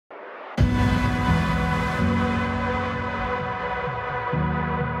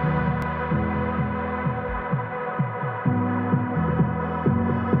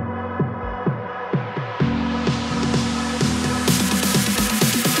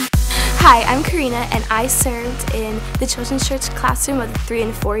Hi, I'm Karina, and I served in the Children's Church classroom of the 3-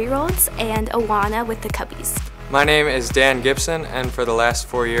 and 4-year-olds and Awana with the Cubbies. My name is Dan Gibson, and for the last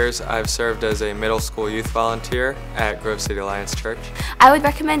 4 years I've served as a middle school youth volunteer at Grove City Alliance Church. I would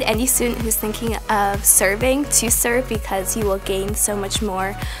recommend any student who's thinking of serving to serve because you will gain so much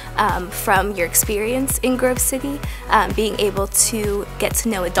more from your experience in Grove City, being able to get to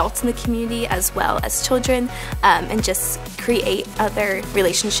know adults in the community as well as children, and just create other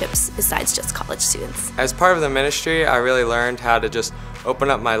relationships besides just college students. As part of the ministry, I really learned how to just open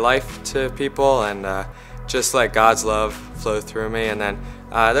up my life to people and just let God's love flow through me, and then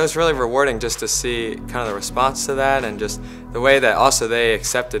that was really rewarding just to see kind of the response to that and just the way that also they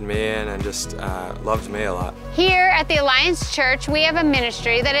accepted me in and just loved me a lot. Here at the Alliance Church, we have a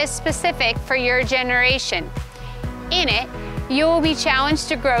ministry that is specific for your generation. In it, you will be challenged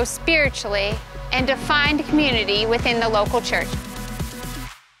to grow spiritually and to find community within the local church.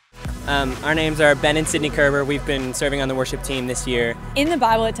 Our names are Ben and Sydney Kerber. We've been serving on the worship team this year. In the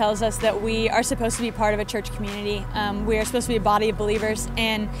Bible, it tells us that we are supposed to be part of a church community. We are supposed to be a body of believers,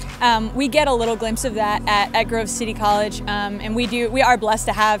 and we get a little glimpse of that at Grove City College, and we are blessed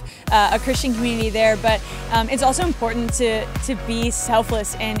to have a Christian community there, but it's also important to be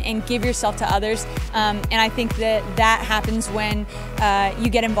selfless and give yourself to others, and I think that happens when you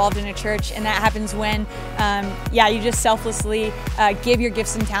get involved in a church, and that happens when you just selflessly give your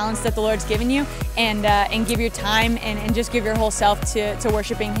gifts and talents that the Lord's given you, and give your time and just give your whole self to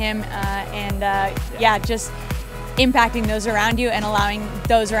worshiping Him, just impacting those around you and allowing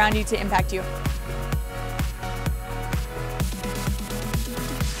those around you to impact you.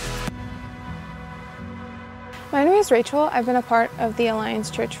 My name is Rachel. I've been a part of the Alliance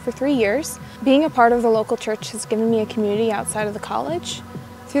Church for 3 years. Being a part of the local church has given me a community outside of the college.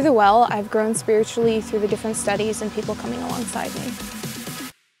 Through the Well, I've grown spiritually through the different studies and people coming alongside me.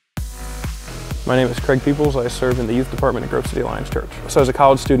 My name is Craig Peoples. I serve in the youth department at Grove City Alliance Church. So as a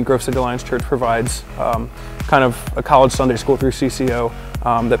college student, Grove City Alliance Church provides kind of a college Sunday school through CCO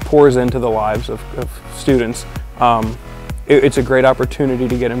that pours into the lives of students. It's a great opportunity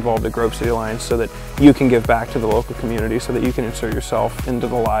to get involved at Grove City Alliance so that you can give back to the local community, so that you can insert yourself into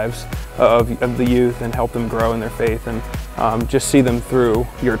the lives of the youth and help them grow in their faith and just see them through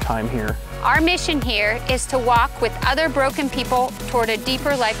your time here. Our mission here is to walk with other broken people toward a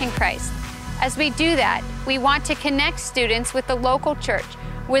deeper life in Christ. As we do that, we want to connect students with the local church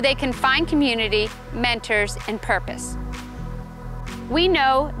where they can find community, mentors, and purpose. We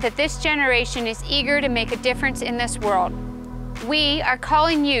know that this generation is eager to make a difference in this world. We are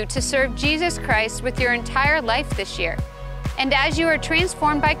calling you to serve Jesus Christ with your entire life this year. And as you are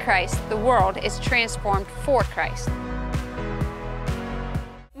transformed by Christ, the world is transformed for Christ.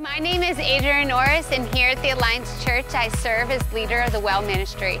 My name is Adrienne Norris, and here at the Alliance Church, I serve as leader of the Well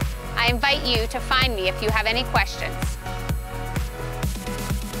Ministry. I invite you to find me if you have any questions.